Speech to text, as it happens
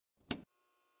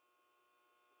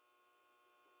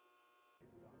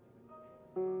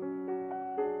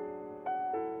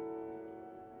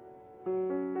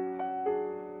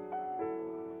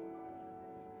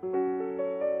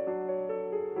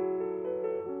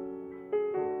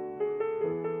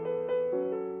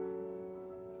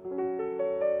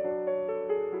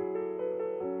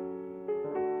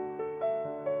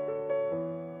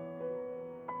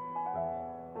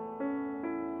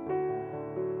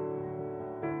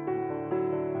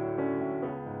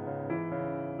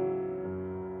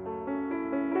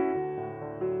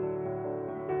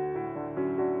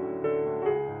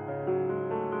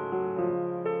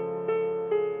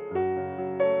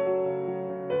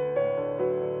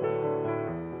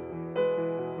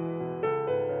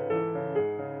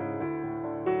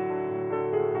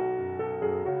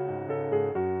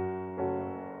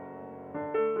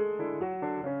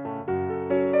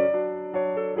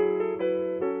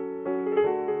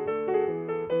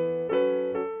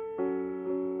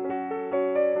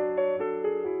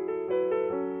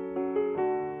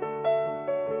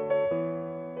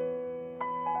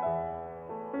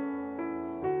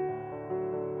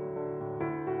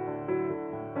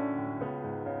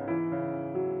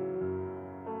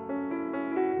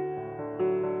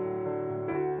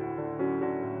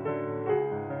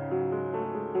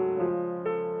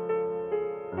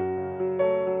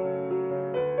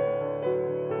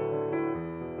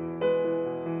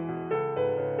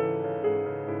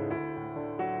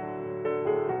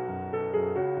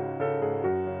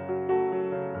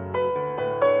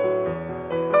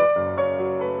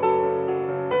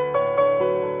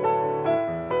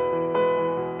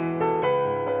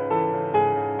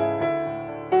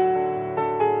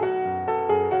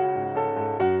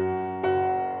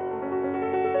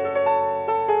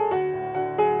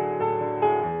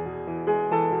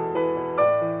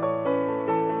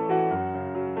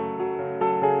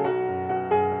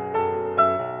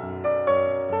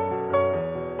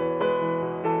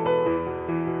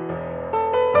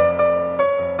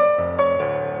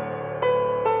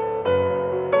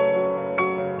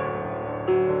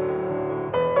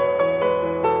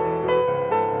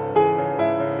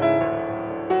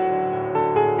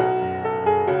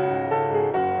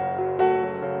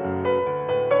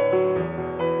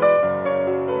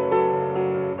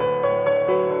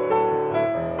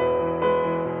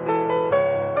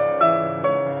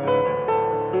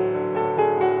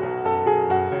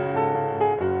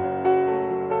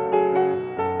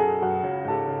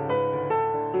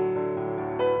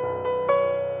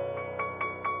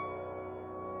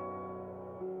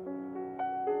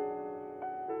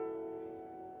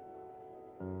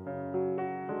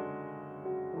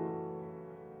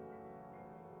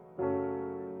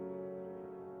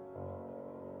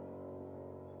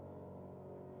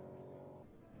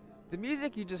The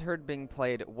music you just heard being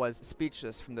played was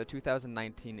Speechless from the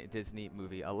 2019 Disney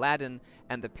movie Aladdin,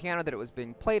 and the piano that it was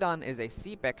being played on is a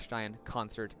C. Bechstein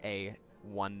Concert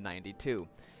A192.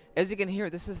 As you can hear,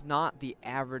 this is not the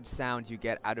average sound you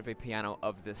get out of a piano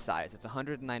of this size. It's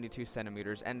 192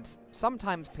 centimeters, and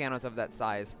sometimes pianos of that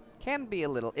size can be a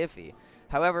little iffy.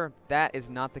 However, that is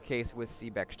not the case with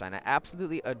C. Bechstein. I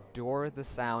absolutely adore the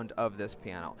sound of this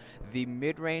piano. The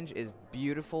mid-range is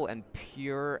beautiful and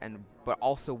pure, but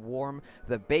also warm.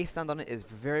 The bass sound on it is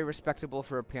very respectable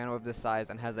for a piano of this size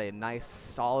and has a nice,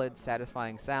 solid,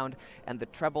 satisfying sound. And the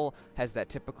treble has that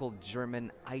typical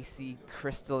German, icy,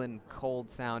 crystalline,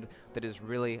 cold sound that is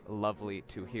really lovely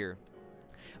to hear.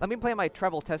 Let me play my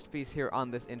treble test piece here on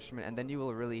this instrument, and then you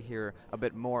will really hear a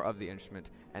bit more of the instrument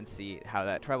and see how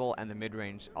that treble and the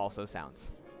mid-range also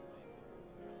sounds.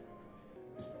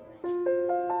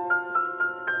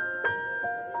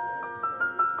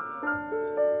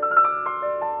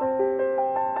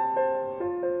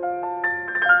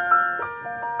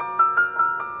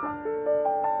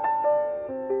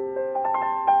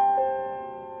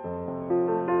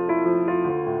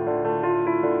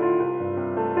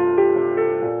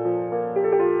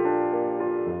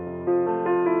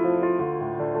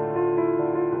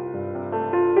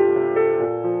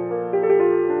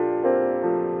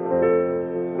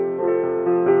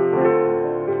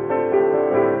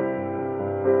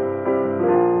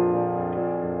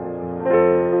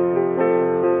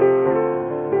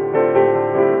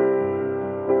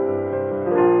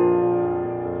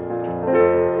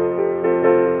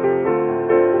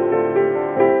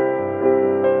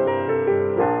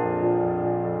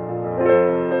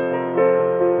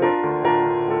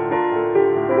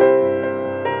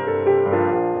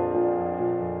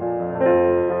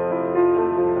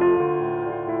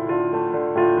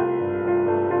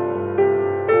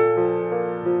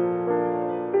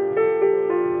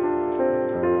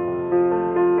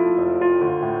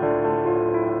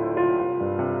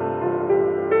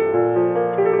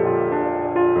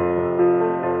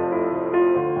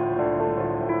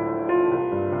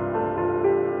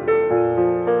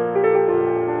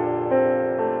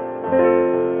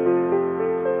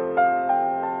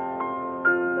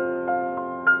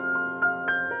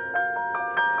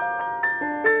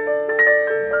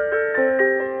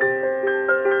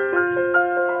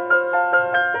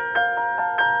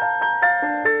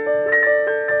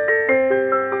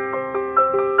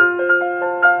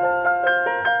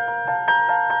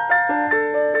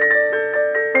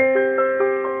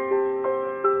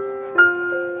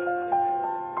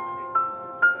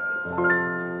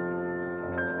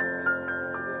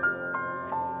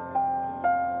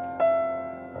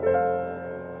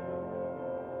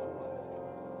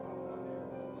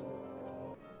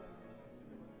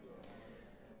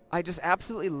 I just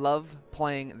absolutely love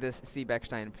playing this C.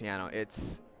 Bechstein piano.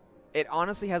 It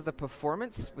honestly has the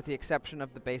performance, with the exception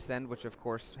of the bass end, which of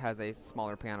course has a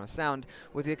smaller piano sound.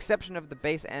 With the exception of the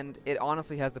bass end, it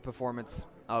honestly has the performance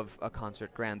of a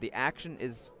concert grand. The action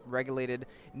is regulated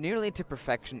nearly to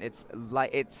perfection.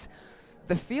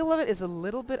 The feel of it is a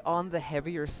little bit on the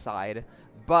heavier side,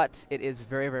 but it is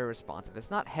very, very responsive.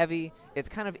 It's not heavy, it's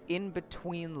kind of in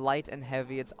between light and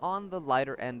heavy. It's on the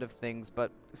lighter end of things,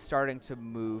 but starting to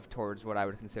move towards what I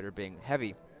would consider being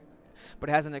heavy. But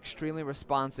it has an extremely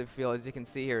responsive feel. As you can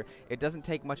see here, it doesn't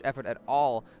take much effort at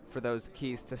all for those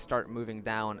keys to start moving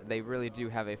down. They really do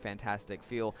have a fantastic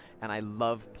feel, and I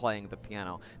love playing the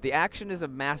piano. The action is a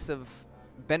massive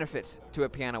benefit to a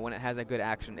piano when it has a good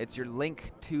action. It's your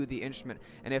link to the instrument,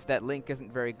 and if that link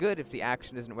isn't very good, if the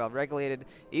action isn't well regulated,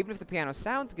 even if the piano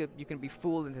sounds good, you can be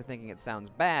fooled into thinking it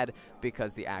sounds bad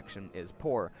because the action is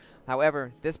poor.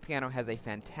 However, this piano has a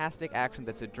fantastic action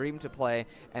that's a dream to play,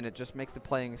 and it just makes the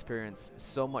playing experience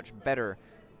so much better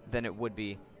than it would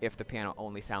be if the piano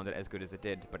only sounded as good as it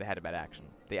did, but it had a bad action.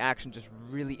 The action just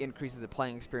really increases the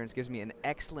playing experience, gives me an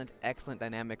excellent, excellent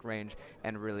dynamic range,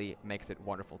 and really makes it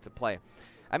wonderful to play.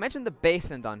 I mentioned the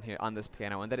bass end on this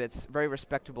piano, and that it's very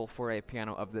respectable for a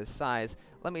piano of this size.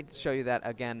 Let me show you that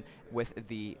again with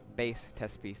the bass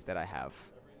test piece that I have.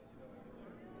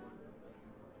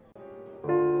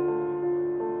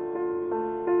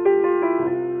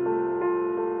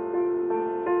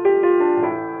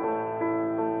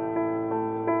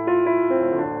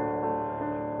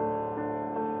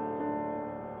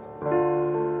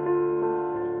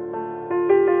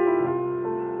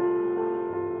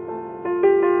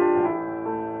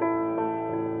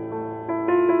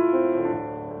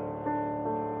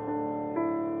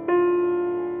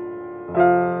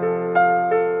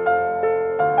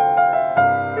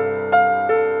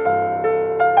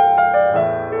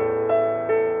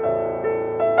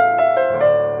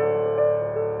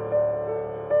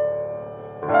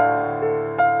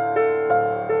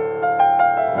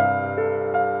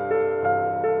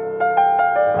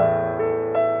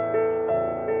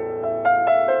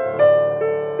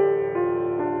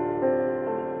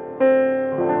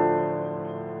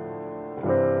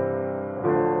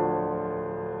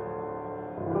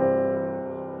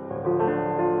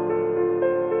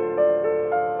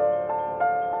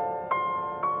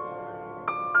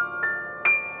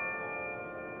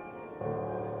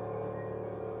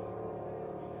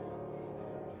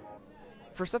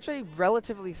 For such a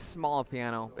relatively small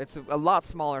piano, it's a lot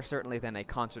smaller certainly than a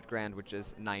concert grand, which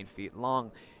is 9 feet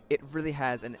long. It really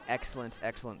has an excellent,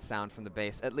 excellent sound from the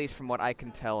bass, at least from what I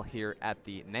can tell here at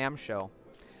the NAMM show.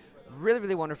 Really,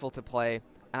 really wonderful to play,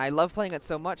 and I love playing it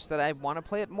so much that I want to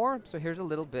play it more, so here's a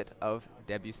little bit of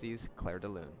Debussy's Clair de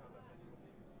Lune.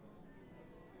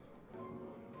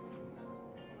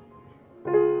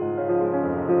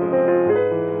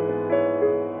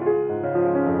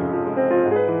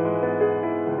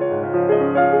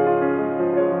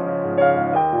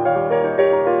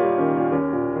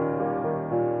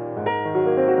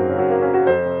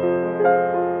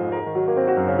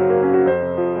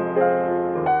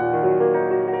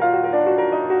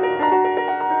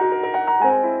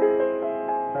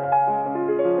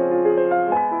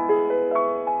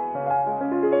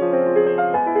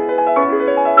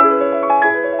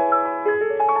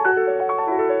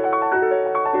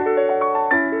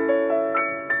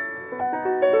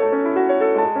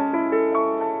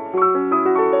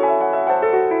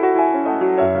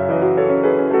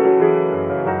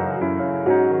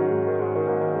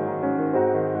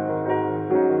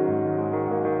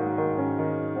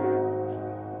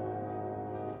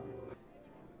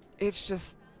 It's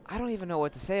just, I don't even know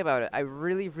what to say about it. I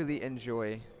really, really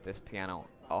enjoy this piano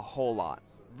a whole lot.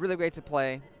 Really great to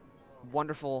play.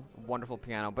 Wonderful, wonderful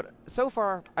piano. But so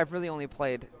far, I've really only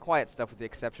played quiet stuff with the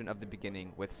exception of the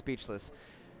beginning with Speechless.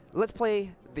 Let's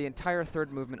play the entire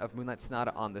third movement of Moonlight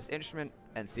Sonata on this instrument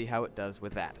and see how it does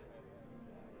with that.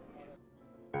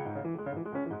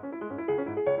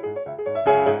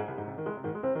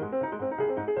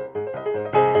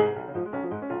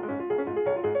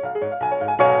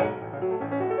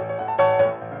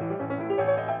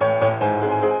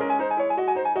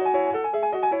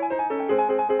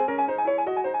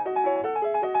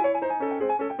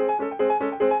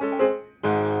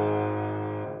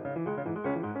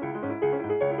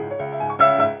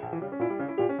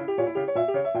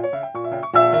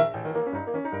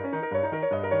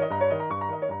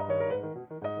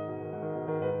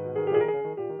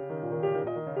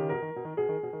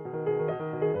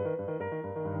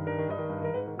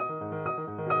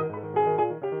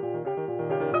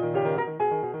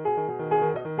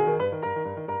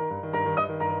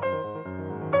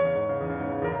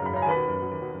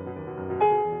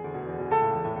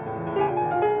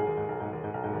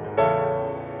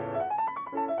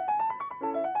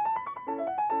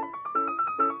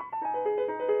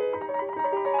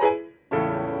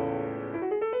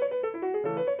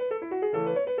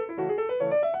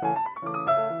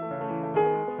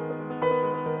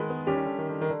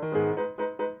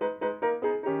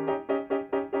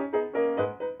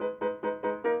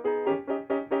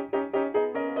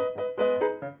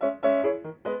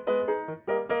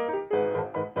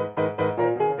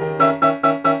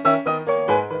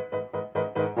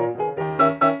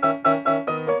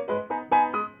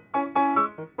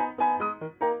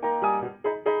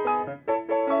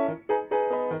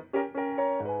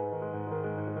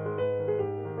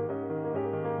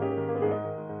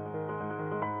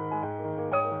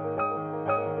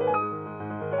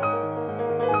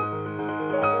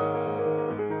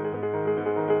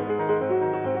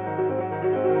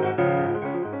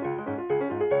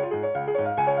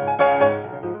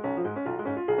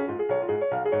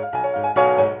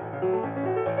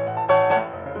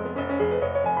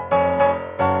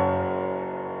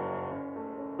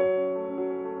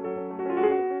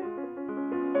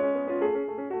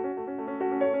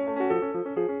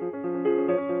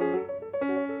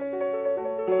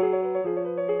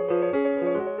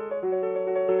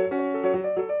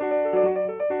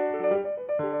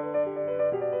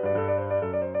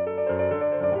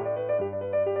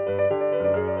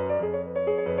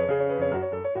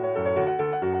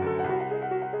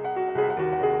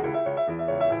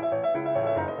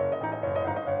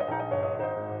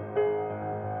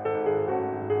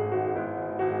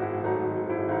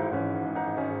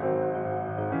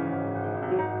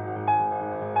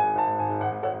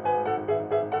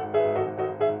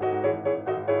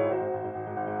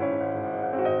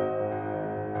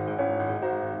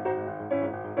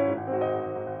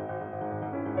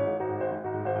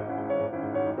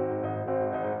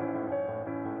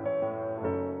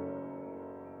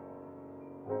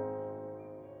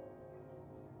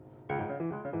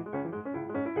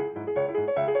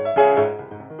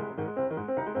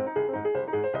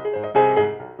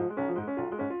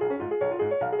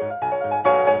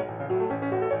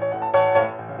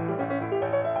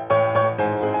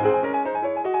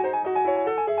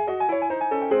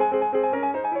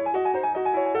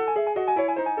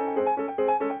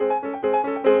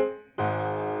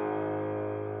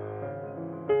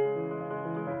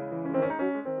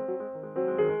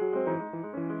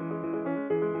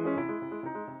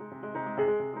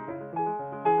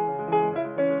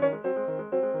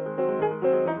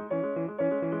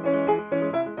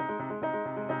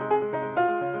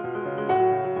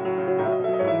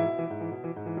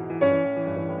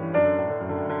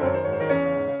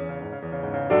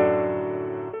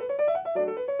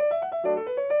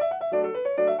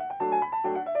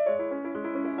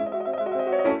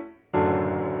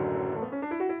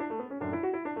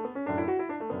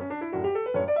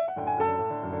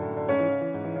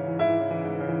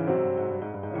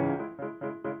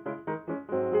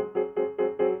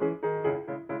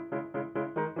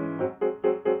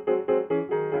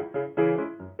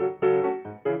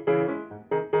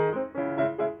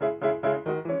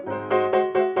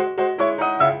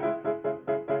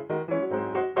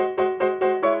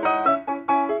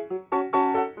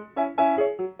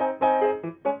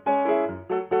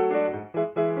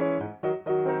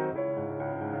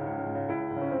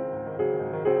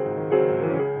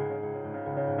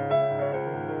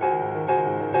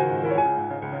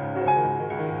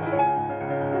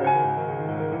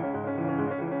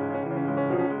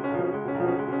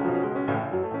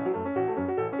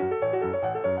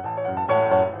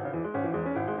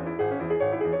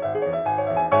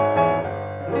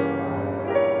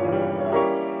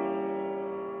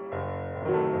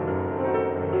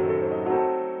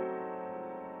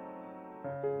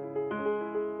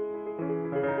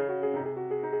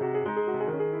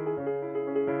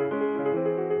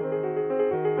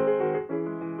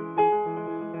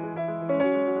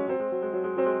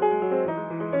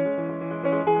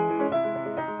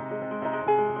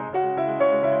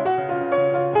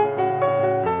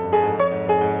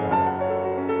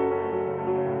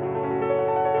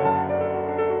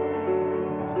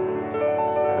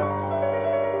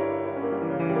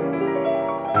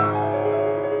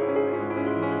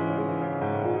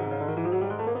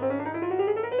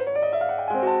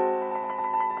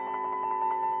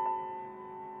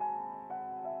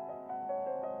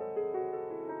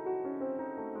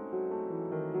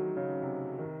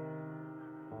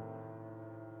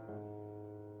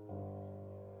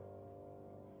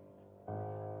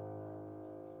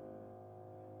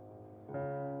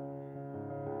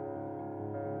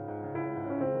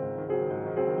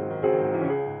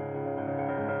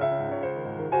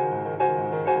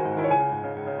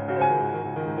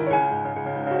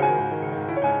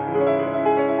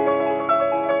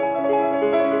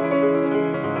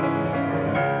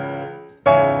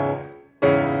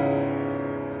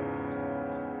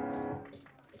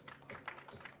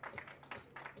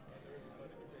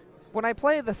 When I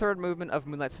play the third movement of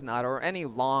Moonlight Sonata or any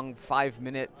long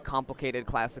 5-minute complicated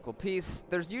classical piece,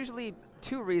 there's usually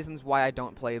two reasons why I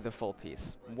don't play the full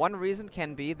piece. One reason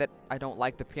can be that I don't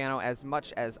like the piano as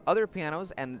much as other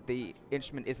pianos and the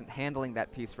instrument isn't handling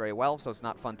that piece very well, so it's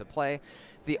not fun to play.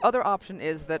 The other option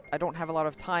is that I don't have a lot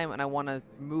of time and I want to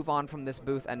move on from this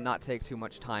booth and not take too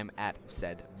much time at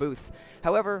said booth.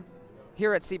 However,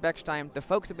 here at Bechstein, the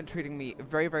folks have been treating me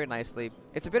very, very nicely.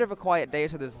 It's a bit of a quiet day,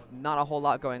 so there's not a whole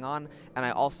lot going on, and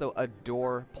I also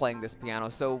adore playing this piano.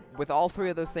 So with all three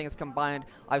of those things combined,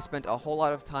 I've spent a whole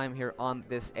lot of time here on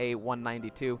this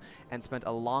A192 and spent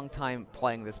a long time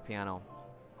playing this piano.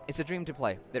 It's a dream to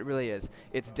play. It really is.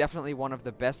 It's definitely one of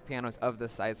the best pianos of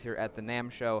this size here at the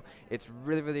NAMM show. It's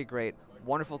really, really great,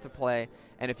 wonderful to play,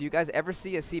 and if you guys ever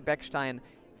see a Bechstein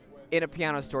in a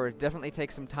piano store, definitely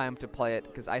take some time to play it,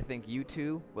 because I think you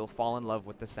too will fall in love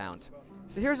with the sound.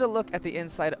 So here's a look at the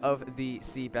inside of the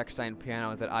Bechstein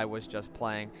piano that I was just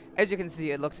playing. As you can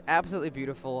see, it looks absolutely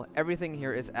beautiful. Everything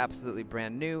here is absolutely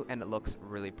brand new, and it looks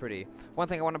really pretty. One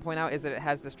thing I want to point out is that it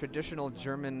has this traditional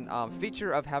German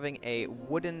feature of having a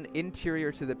wooden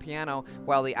interior to the piano,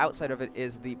 while the outside of it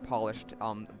is the polished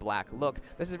black look.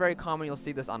 This is very common. You'll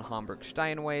see this on Hamburg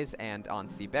Steinways and on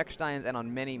Bechsteins and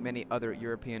on many, many other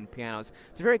European pianos.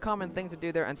 It's a very common thing to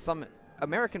do there, and some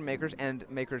American makers and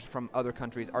makers from other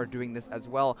countries are doing this as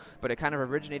well, but it kind of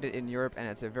originated in Europe, and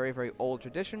it's a very, very old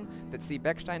tradition that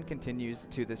Bechstein continues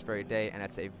to this very day, and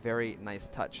it's a very nice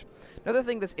touch. Another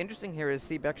thing that's interesting here is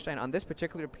Bechstein on this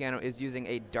particular piano is using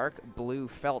a dark blue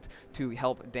felt to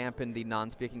help dampen the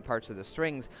non-speaking parts of the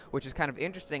strings, which is kind of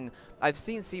interesting. I've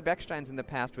seen Bechsteins in the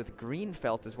past with green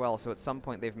felt as well, so at some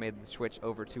point they've made the switch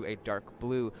over to a dark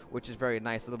blue, which is very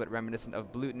nice, a little bit reminiscent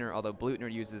of Blüthner, although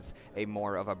Blüthner uses a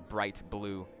more of a bright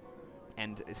blue,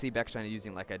 and Bechstein is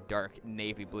using like a dark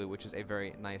navy blue, which is a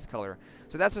very nice color.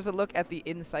 So that's just a look at the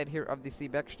inside here of the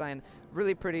Bechstein.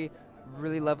 Really pretty,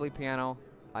 really lovely piano.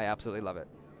 I absolutely love it.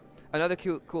 Another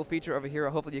cool feature over here,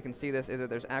 hopefully you can see this, is that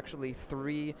there's actually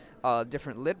 3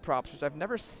 different lid props, which I've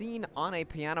never seen on a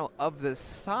piano of this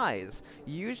size.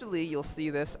 Usually you'll see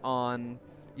this on,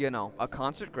 you know, a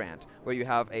concert grand, where you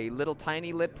have a little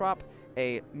tiny lid prop,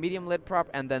 a medium lid prop,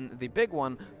 and then the big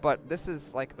one, but this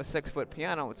is like a 6-foot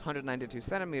piano. It's 192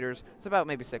 centimeters. It's about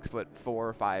maybe 6 foot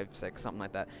 4, 5, 6, something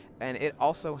like that. And it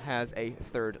also has a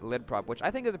 3rd lid prop, which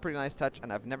I think is a pretty nice touch,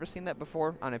 and I've never seen that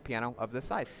before on a piano of this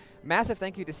size. Massive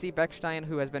thank you to Bechstein,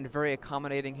 who has been very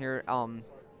accommodating here,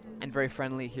 and very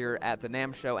friendly here at the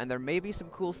NAMM show, and there may be some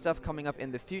cool stuff coming up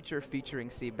in the future featuring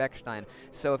Bechstein.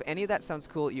 So if any of that sounds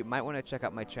cool, you might want to check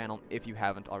out my channel if you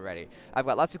haven't already. I've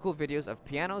got lots of cool videos of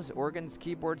pianos, organs,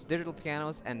 keyboards, digital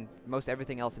pianos, and most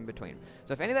everything else in between.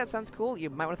 So if any of that sounds cool, you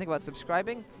might want to think about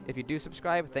subscribing. If you do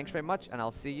subscribe, thanks very much, and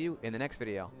I'll see you in the next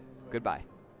video.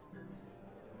 Goodbye.